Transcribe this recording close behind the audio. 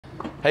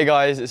Hey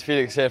guys, it's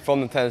Felix here from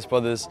the Tennis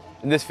Brothers.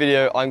 In this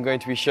video, I'm going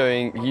to be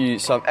showing you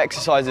some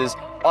exercises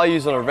I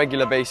use on a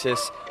regular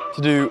basis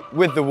to do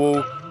with the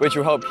wall, which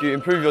will help you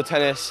improve your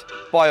tennis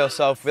by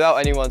yourself without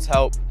anyone's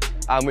help,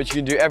 and which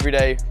you can do every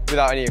day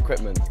without any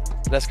equipment.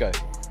 Let's go.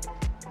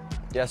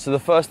 Yeah, so the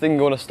first thing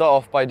you want to start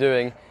off by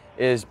doing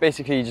is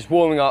basically just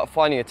warming up,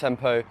 finding a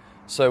tempo.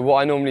 So what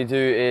I normally do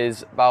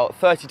is about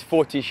 30 to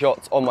 40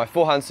 shots on my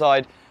forehand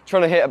side,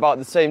 trying to hit about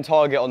the same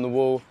target on the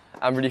wall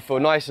and really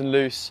feel nice and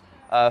loose.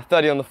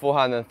 30 on the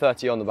forehand and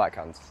 30 on the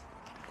backhand.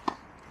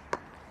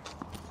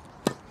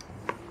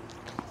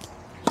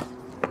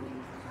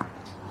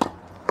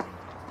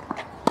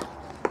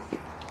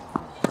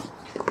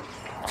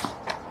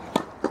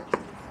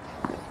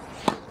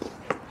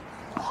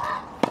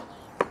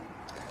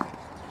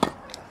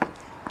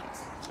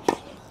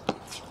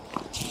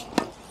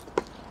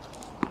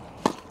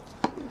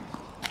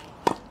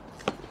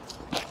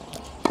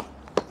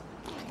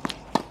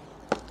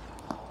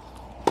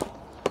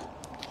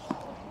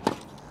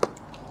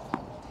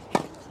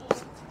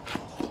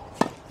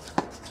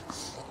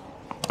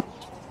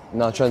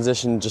 Now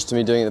transition just to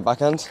me doing it the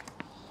backhand.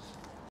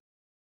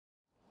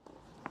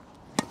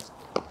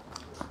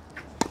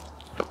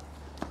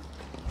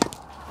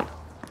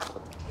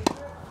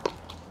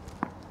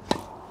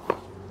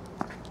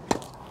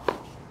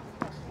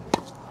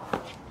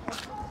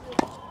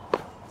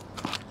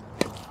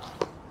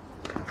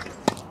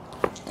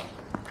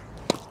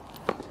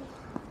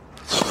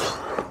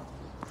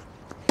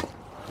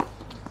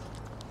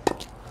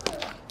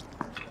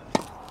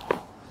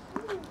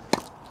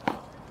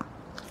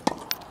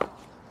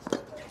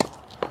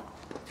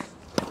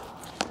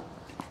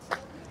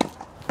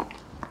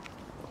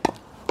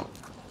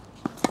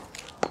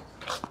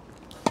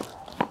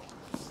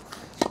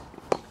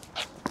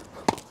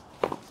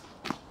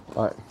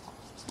 Alright,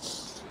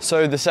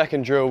 so the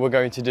second drill we're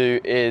going to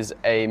do is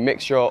a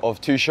mixture of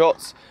two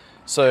shots.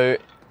 So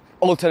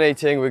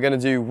alternating, we're going to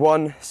do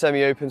one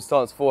semi-open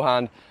stance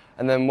forehand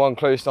and then one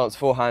closed stance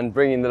forehand,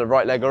 bringing the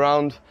right leg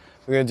around.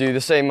 We're going to do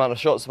the same amount of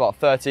shots, about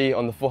 30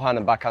 on the forehand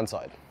and backhand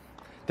side.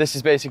 This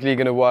is basically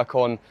going to work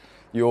on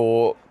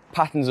your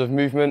patterns of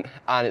movement,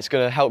 and it's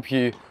going to help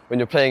you when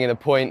you're playing in a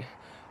point,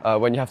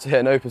 when you have to hit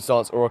an open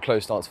stance or a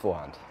closed stance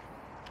forehand.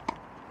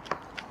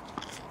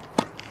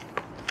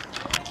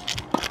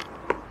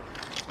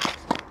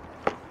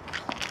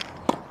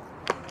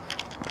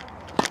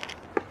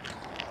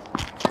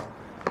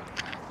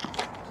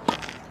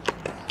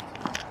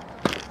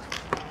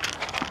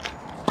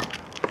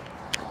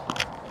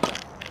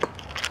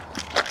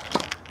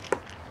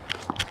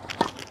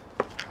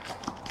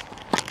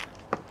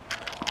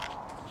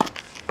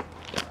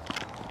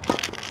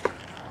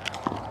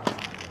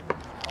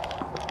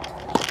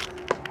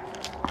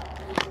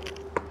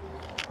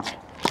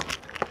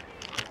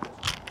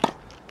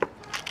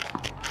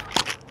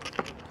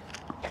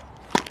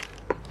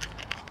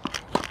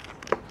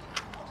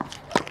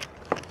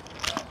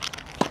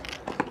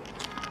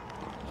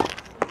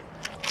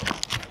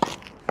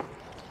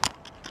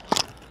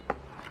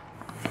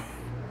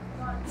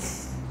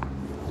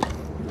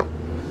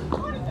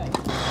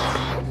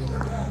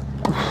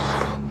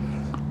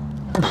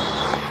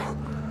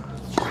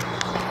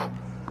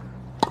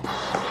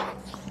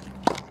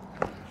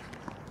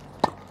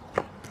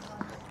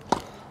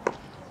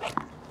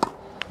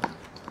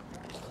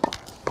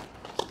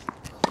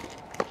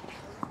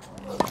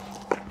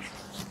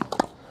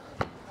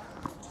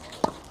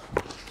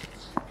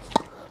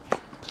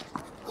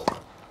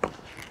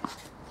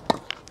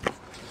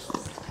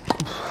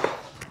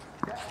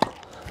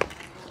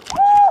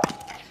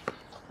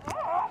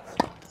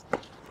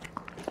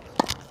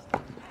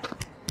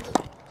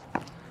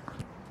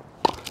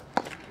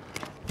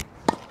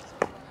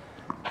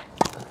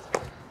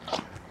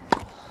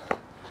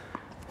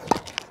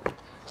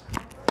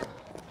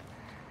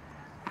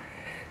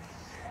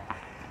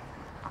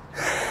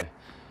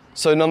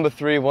 So number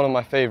three, one of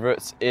my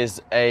favorites,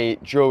 is a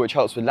drill which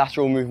helps with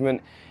lateral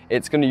movement. You're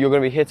going to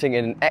be hitting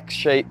in an X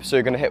shape, so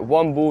you're going to hit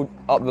one ball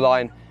up the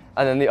line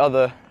and then the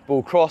other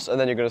ball cross, and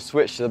then you're going to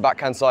switch to the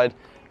backhand side.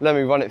 Let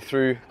me run it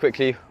through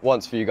quickly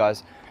once for you guys.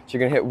 So you're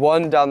going to hit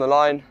one down the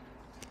line,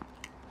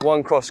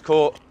 one cross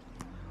court,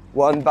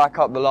 one back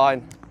up the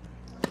line,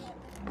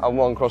 and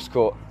one cross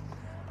court.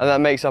 And that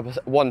makes up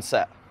one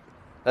set.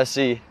 Let's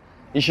see.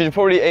 You should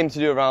probably aim to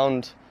do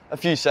around a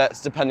few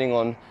sets depending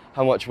on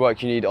how much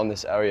work you need on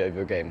this area of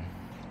your game.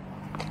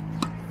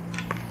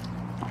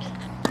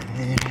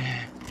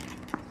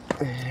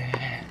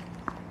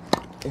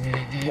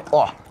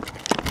 Oh.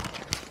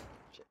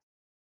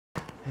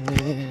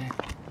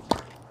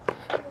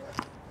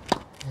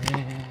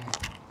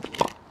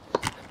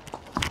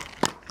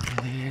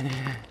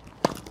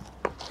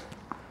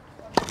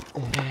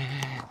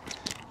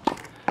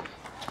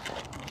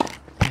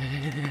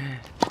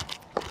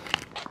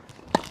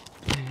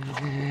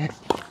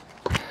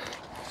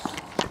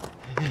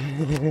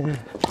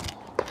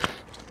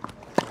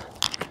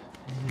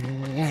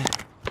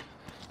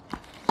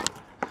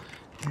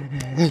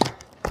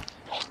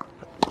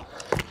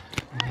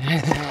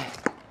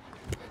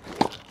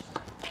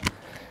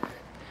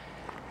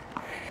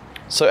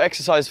 So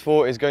exercise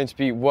 4 is going to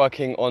be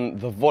working on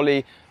the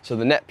volley, so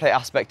the net play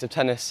aspect of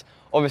tennis.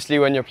 Obviously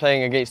when you're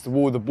playing against the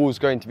wall, the ball's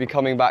going to be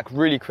coming back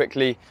really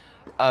quickly.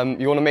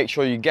 You want to make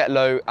sure you get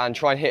low and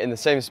try and hit in the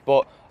same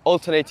spot,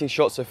 alternating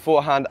shots, so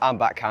forehand and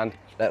backhand.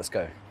 Let's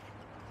go.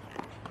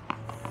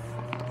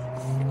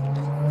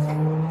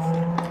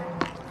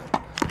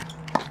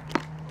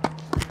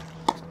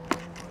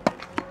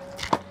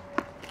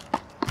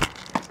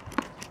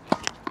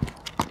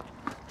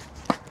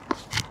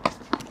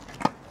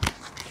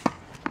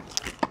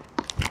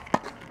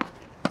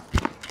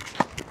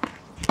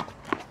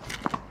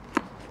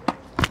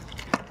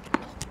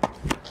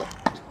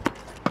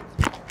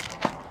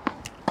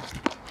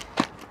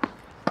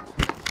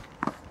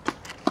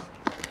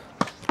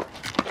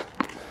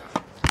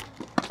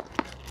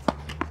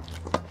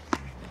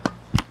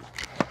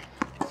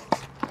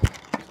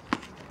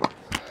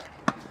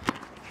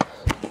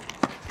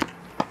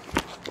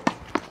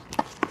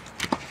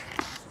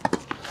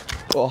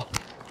 Oh.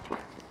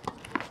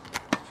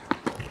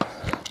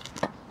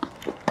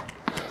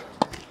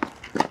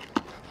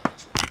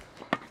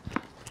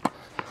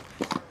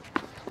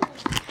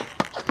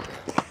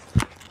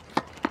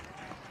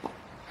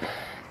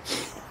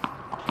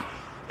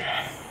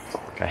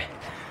 Okay.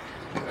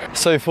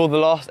 So for the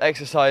last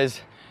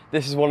exercise,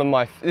 this is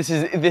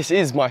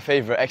my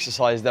favorite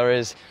exercise there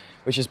is,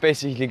 which is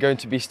basically going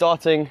to be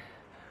starting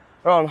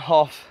around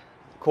half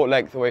court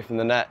length away from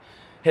the net,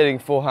 hitting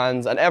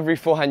forehands, and every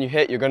forehand you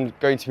hit, you're going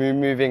to be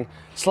moving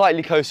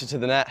slightly closer to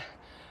the net,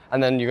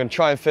 and then you're going to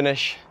try and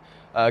finish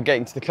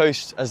getting to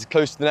as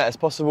close to the net as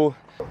possible.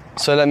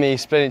 So let me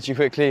explain it to you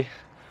quickly.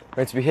 I'm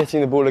going to be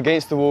hitting the ball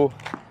against the wall.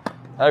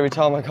 Every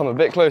time I come a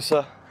bit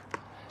closer,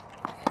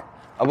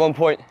 at one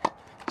point,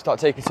 start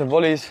taking some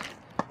volleys,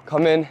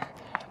 come in,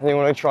 and then you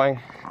want to try and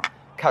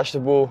catch the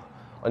ball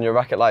on your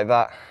racket like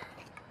that.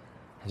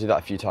 Do that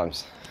a few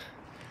times.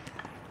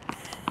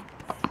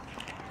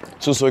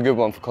 It's also a good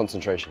one for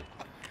concentration.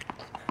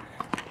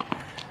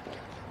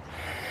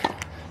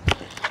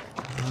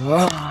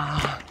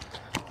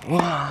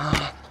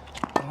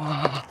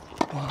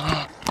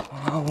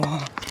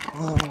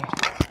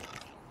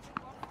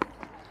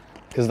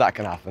 Because that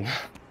can happen.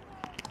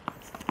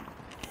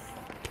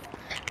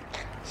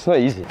 It's not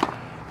easy.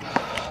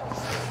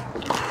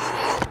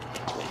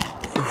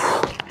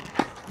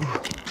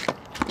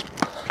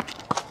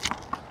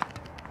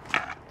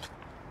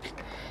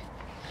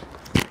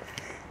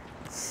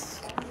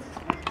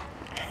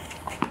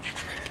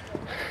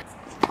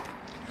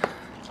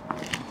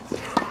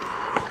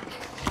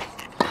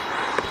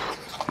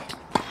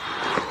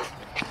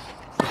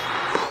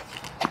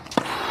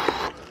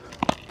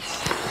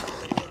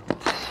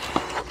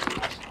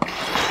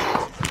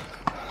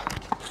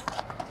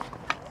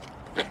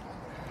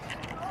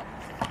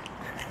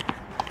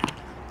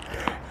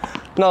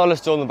 Now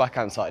let's do on the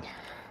backhand side.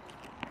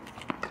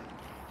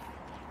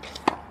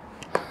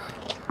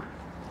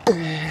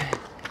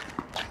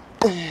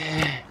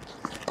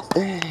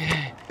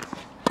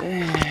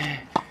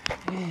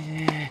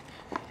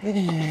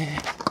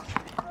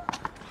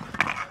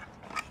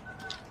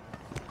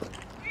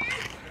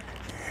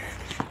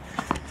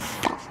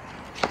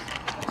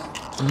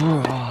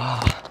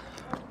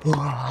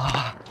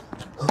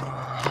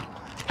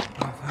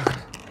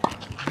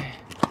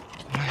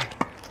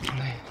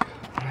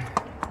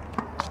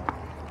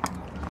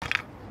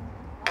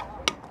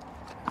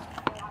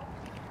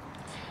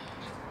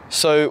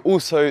 So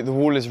also the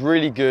wall is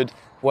really good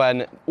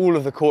when all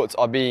of the courts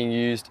are being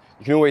used.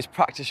 You can always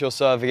practice your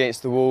serve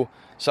against the wall.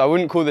 So I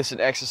wouldn't call this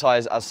an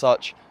exercise as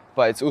such,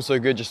 but it's also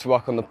good just to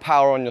work on the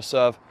power on your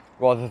serve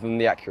rather than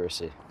the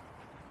accuracy.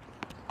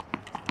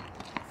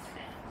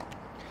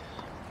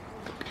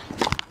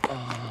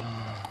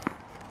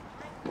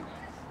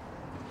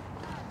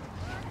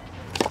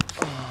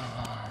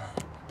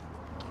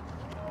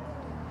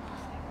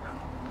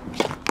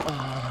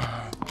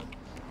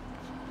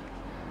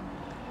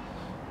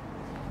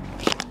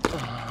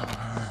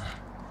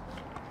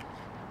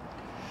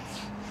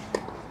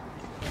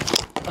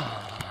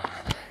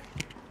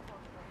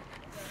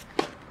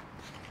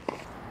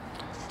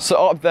 So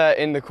up there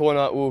in the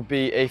corner will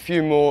be a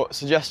few more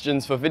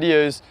suggestions for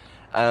videos.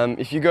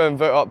 If you go and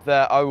vote up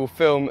there, I will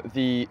film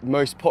the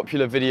most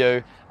popular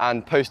video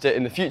and post it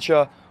in the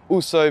future.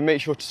 Also, make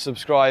sure to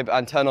subscribe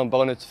and turn on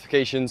bell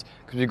notifications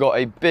because we've got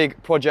a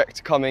big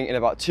project coming in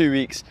about 2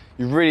 weeks.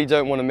 You really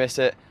don't want to miss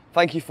it.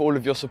 Thank you for all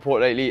of your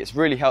support lately. It's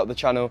really helped the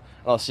channel,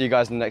 and I'll see you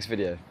guys in the next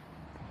video.